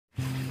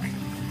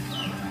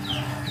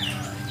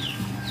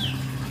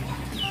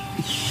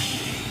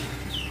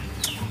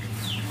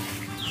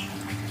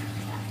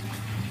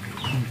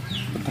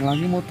Bentar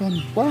lagi mau tahun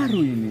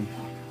baru ini.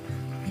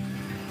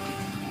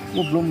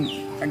 Gue belum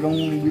pegang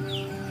duit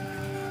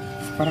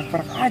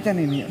separak-parak aja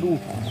nih ini. Aduh,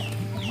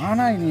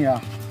 mana ini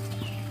ya?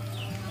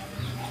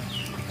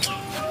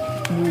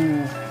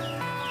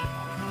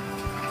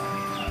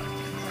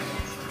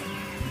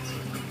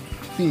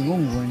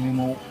 Bingung gue ini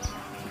mau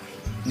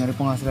nyari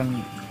penghasilan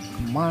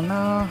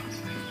kemana.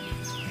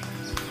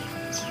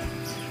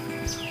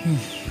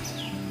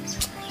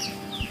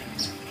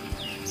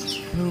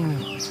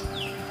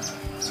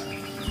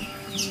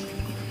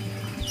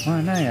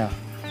 Mana ya?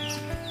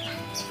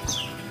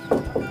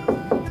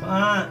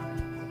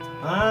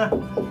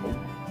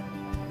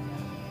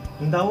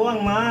 Minta uang,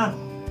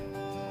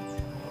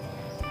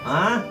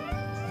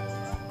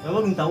 coba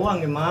minta uang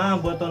ya,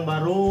 buat tahun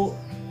baru.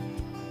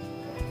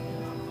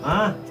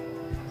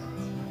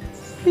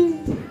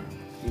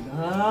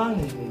 Bilang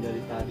ini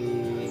dari tadi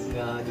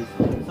nggak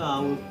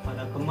disaut,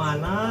 pada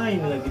kemana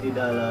ini lagi di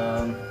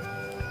dalam.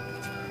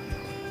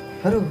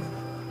 Aduh,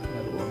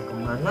 nyari uang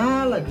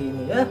kemana lagi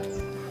ini ya?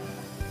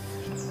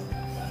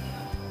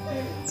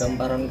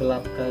 Gambaran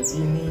gelap kayak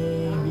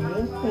gini,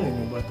 bingung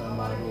ini buat tahun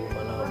baru.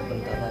 Mana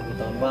bentar lagi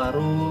tahun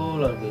baru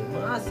lagi.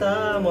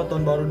 Masa mau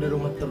tahun baru di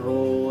rumah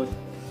terus?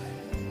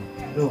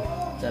 Duh,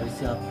 cari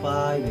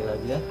siapa ini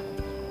lagi ya?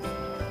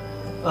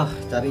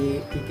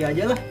 Cari Kiki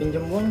aja lah,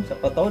 pinjem uang,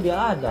 siapa tahu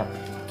dia ada.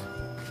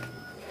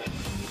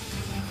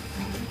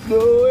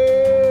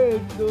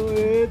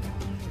 Duit.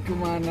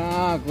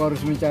 Kemana? Aku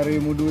harus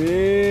mencarimu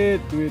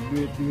duit.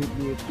 Duit.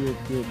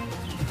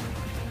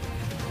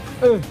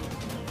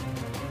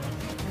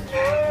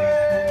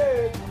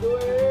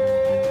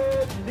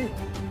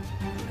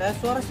 Kayak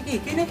suara si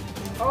Kiki nih.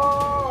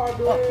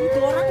 Duit. Itu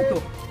orang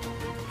itu.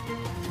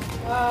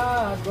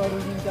 Aku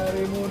harus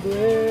mencarimu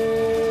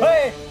duit.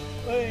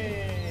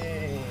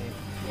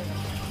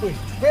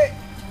 Wih,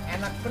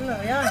 enak bener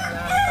ya,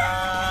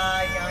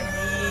 nyantai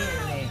nyanyi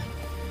nih.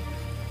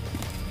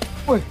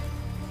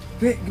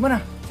 Wih, gimana?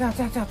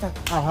 Sehat.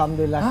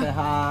 Alhamdulillah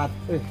sehat.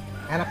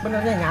 Enak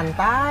bener ya,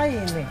 nyantai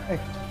ini.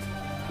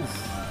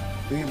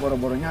 Ini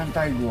boro-boro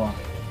nyantai gua.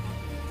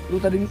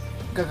 Lu tadi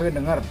kagak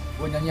dengar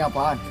gua nyanyi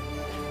apaan?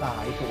 Nah,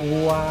 itu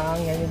uang,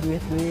 nyanyi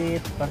duit.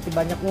 Berarti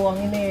banyak uang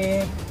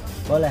ini.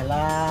 Boleh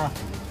lah,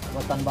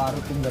 buatan baru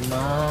pinjem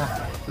mah.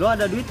 Lu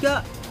ada duit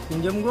gak?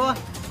 Pinjem gua.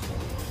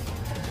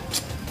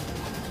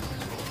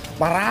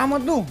 Parah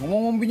amat tuh,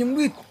 ngomong pinjem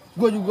duit.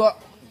 Gua juga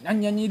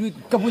nyanyi duit,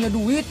 gak punya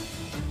duit.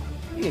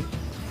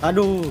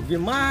 Aduh,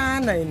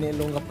 gimana ini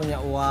lu nggak punya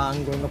uang,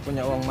 gua nggak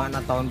punya uang, mana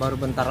tahun baru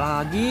bentar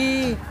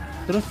lagi.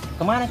 Terus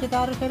kemana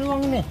kita harus cari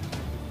uang ini?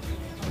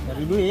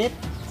 Cari duit.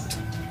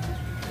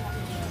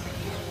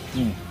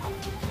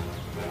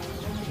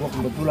 Gua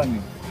kebetulan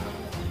nih.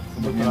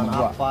 Kebetulan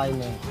apa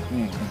ini?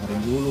 Nih,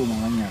 dengerin dulu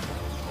makanya.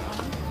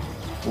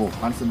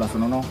 Kan sebelah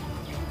sono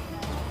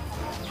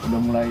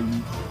udah mulai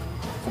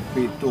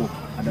sepi tuh,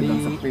 ada gang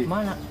sepi.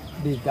 Mana?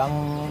 Di gang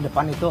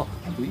depan itu?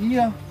 Itu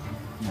iya.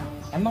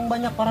 Emang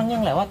banyak orang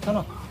yang lewat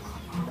sono?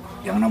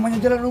 Yang namanya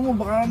jalan umum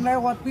bakalan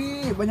lewat,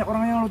 banyak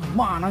orang yang lewat.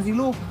 Mana sih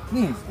lu?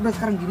 Nih, udah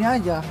sekarang gini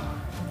aja.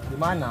 Di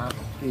mana?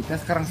 Kita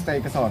sekarang stay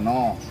ke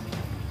sono.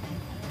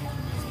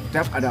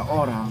 Setiap ada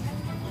orang,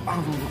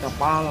 langsung kita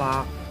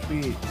palak.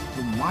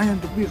 Lumayan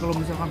tuh, kalau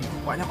misalkan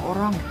banyak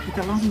orang,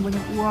 kita langsung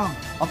banyak uang.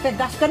 Oke,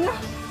 gaskan lah.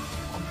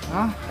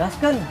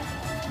 Gaskan.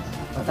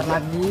 Bentar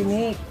lagi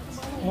ini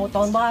mau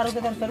tahun baru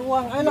kita harus cari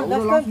uang. Ayo lah,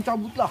 gaskan. Langsung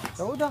cabut lah.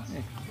 Ya udah.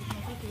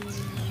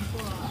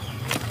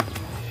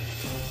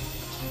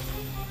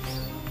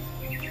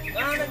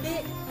 Mana Di?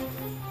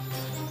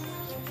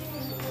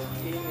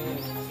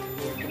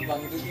 Ini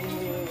gang ini.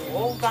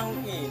 Gang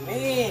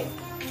ini.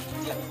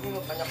 Ya ini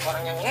banyak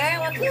orang yang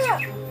lewat ya.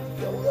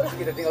 Ya udahlah,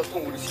 kita tinggal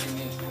tunggu di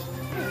sini.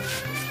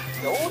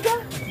 Ya udah.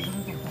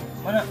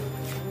 Mana?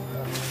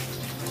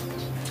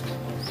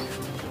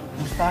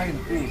 Mustahil,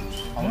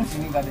 kalau di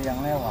sini gak ada yang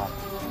lewat.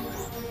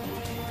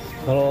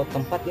 Kalau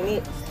tempat ini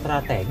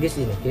strategis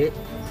ini, Ki.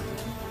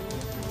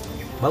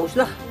 Bagus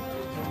lah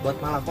buat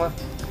malak mah.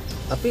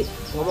 Tapi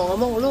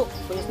ngomong-ngomong, lu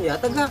punya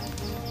senjata gak?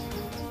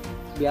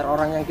 Biar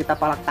orang yang kita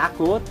palak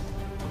takut.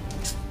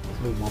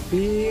 Lu mau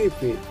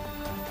pipi.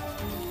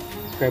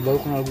 Kayak baru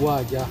kenal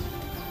gua aja.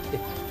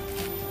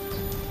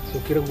 Lu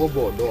kira gua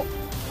bodoh?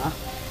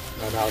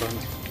 Gak ada orang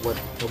buat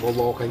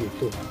bawa-bawa kayak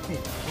gitu. Nih,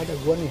 ada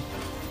gua nih.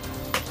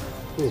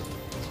 Tuh.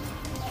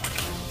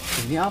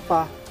 Ini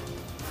apa?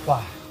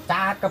 Wah,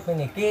 cakep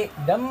ini, Ki.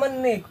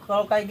 Demen nih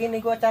kalau kayak gini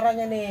gua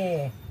caranya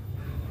nih.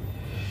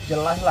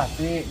 Jelas lah,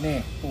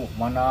 nih. Tuh,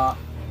 mana?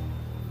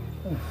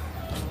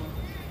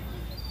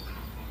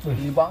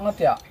 Ini banget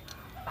ya.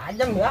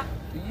 Tajam ya?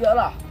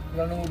 Iyalah,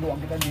 tinggal nunggu doang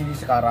kita gini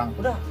sekarang.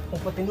 Udah,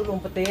 umpetin dulu,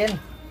 umpetin.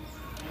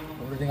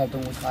 Udah tinggal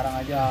tunggu sekarang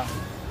aja.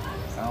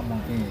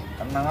 Gampang,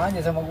 tenang aja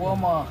sama gua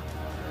mah.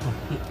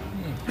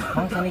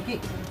 Bang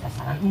Saniki,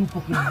 sasaran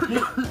empuk ini, Ki.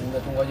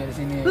 Udah tunggu aja di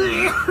sini.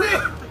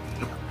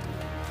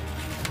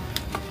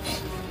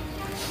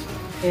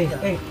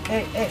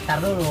 Tar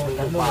dulu.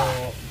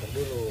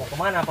 Mau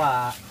kemana,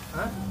 Pak?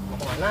 Hah? Mau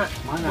kemana?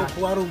 Mana? Mau ke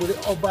warung beli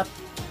obat.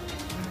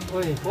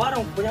 Wih, ke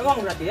warung punya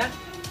uang berarti ya?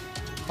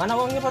 Mana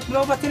uangnya buat beli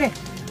obat sini?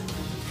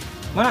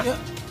 Mana? Ya,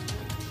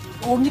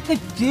 uangnya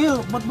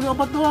kecil buat beli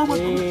obat doang.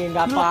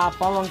 Nggak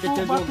apa-apa, uang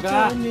kecil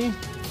juga.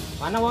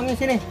 Mana uangnya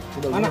sini?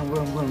 Mana?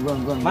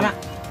 Mana?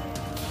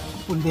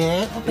 Pun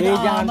deh.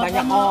 Jangan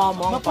banyak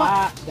ngomong,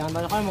 Pak. Jangan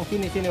banyak ngomong,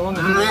 sini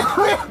uangnya.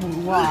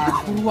 Buruan.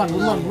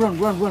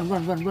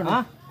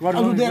 Hah?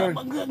 Aduh,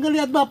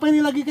 ngelihat bapak ini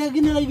lagi kayak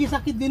gini, lagi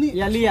sakit gini.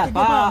 Ya lihat,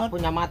 Pak.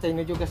 Punya mata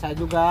ini juga, saya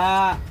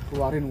juga.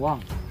 Keluarin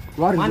uang.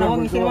 Mana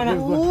uangnya sini, mana?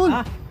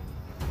 Hah?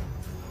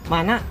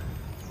 Mana?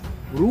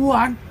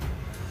 Buruan.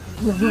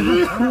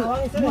 Mana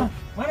uangnya sini?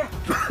 Mana?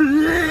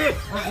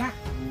 Mana?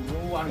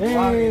 Buruan,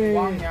 keluarin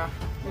uangnya.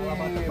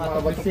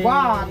 Malah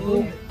batu.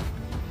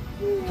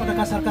 Pada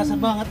kasar-kasar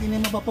banget ini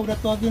sama bapak udah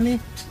tua gini,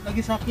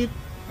 lagi sakit.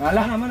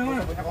 Alah, Mana?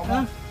 banyak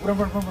ngomong.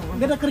 Buruan.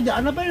 Gak ada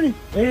kerjaan apa ini?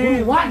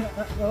 Buruan.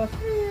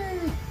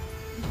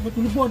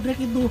 Betul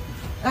bodrek itu.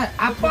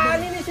 Apaan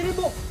ini sini,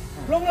 Bu?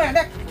 Belum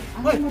ngeledek.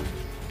 Woi.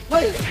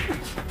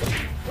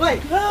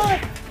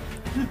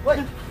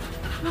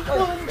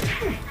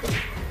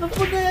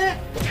 Ampun deh.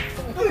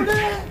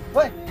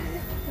 Woi.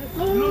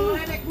 Belum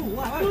ngeledek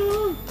gua.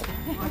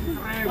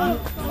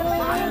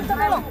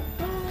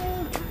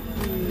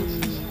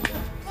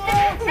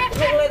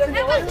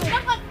 Bapak,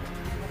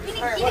 ini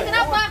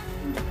kenapa?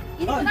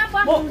 Ini kenapa?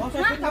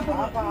 Hah?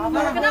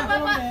 Kenapa,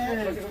 Pak?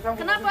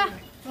 Kenapa?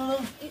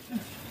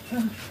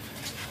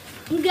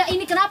 Enggak,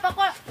 ini kenapa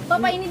kok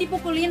Bapak ini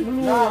dipukulin?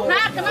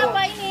 Nah,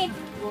 kenapa ini?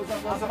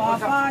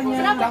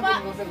 Kenapa, Pak?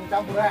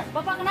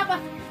 Bapak kenapa?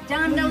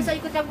 Jangan, nggak usah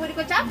ikut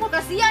campur.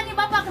 Kasihan nih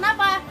Bapak,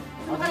 kenapa?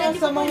 Kalian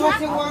dipukulin,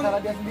 Uang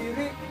salah dia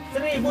sendiri.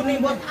 1000 nih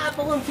buat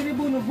apa uang 1000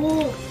 nih,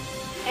 Bu?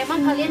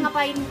 Emang kalian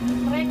ngapain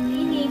mereka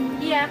ini?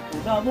 Iya.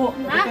 Udah, Bu.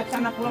 Hah? Kita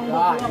sana pulang.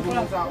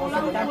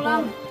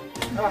 Pulang.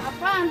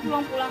 Apaan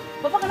pulang?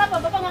 Bapak kenapa?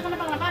 Bapak nggak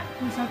kenapa?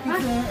 Sakit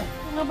deh.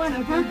 Kenapa?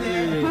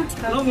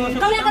 Lo nggak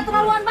usah. Kalian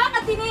keterlaluan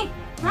banget ini.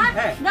 Hah?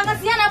 Nggak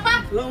kasihan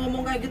apa? Lo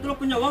ngomong kayak gitu, lo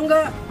punya uang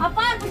nggak?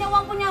 Apaan punya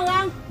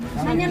uang?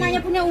 Nanya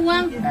punya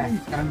uang.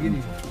 Sekarang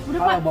gini. Udah,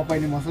 Pak. Kalau bapak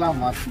ini mau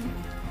selamat,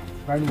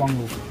 kalian uang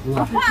lu.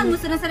 Apaan lu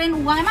sering-sering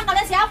uang? Emang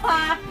kalian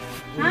siapa?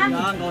 Hah?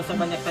 Ya, nggak usah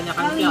banyak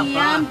tanyakan siapa.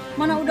 Kalian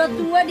mana udah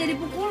tua dia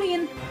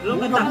dipukulin. Lo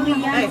nggak tahu.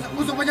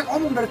 Gue usah banyak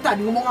ngomong dari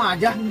tadi, ngomong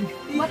aja.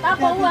 Buat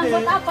apa uang?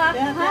 Buat apa?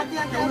 Hah?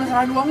 Udah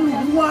serahin uang lu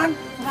duluan.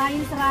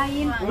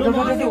 Serahin. Lo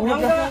mau ngasih uang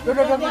nggak?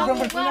 Udah.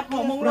 Banyak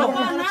ngomong lo.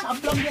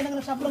 Sableng dia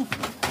dengan sableng.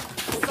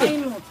 Ngapain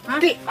lu? Hah?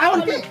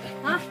 Lawan Ki.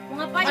 Hah? Mau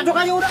ngapain? Aduk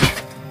aja udah.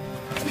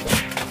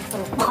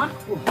 Hah?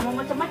 Mau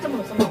macam-macam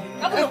lu semua.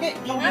 Kamu lu.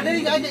 Yang ada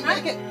di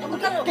aja.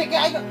 Bukan lu.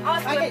 Ayo.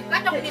 Awas gue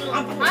kacok nih lu.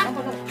 Hah?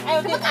 Ayo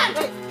cepetan.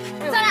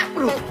 Sana.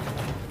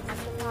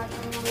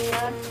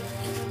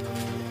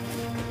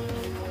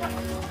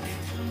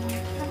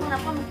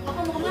 Kenapa?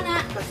 Bapak mau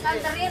kemana?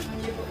 Anterin.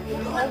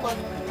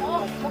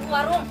 Oh, mau ke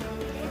warung.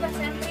 Udah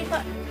sentri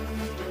Pak.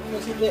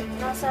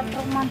 Rasa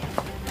Coman.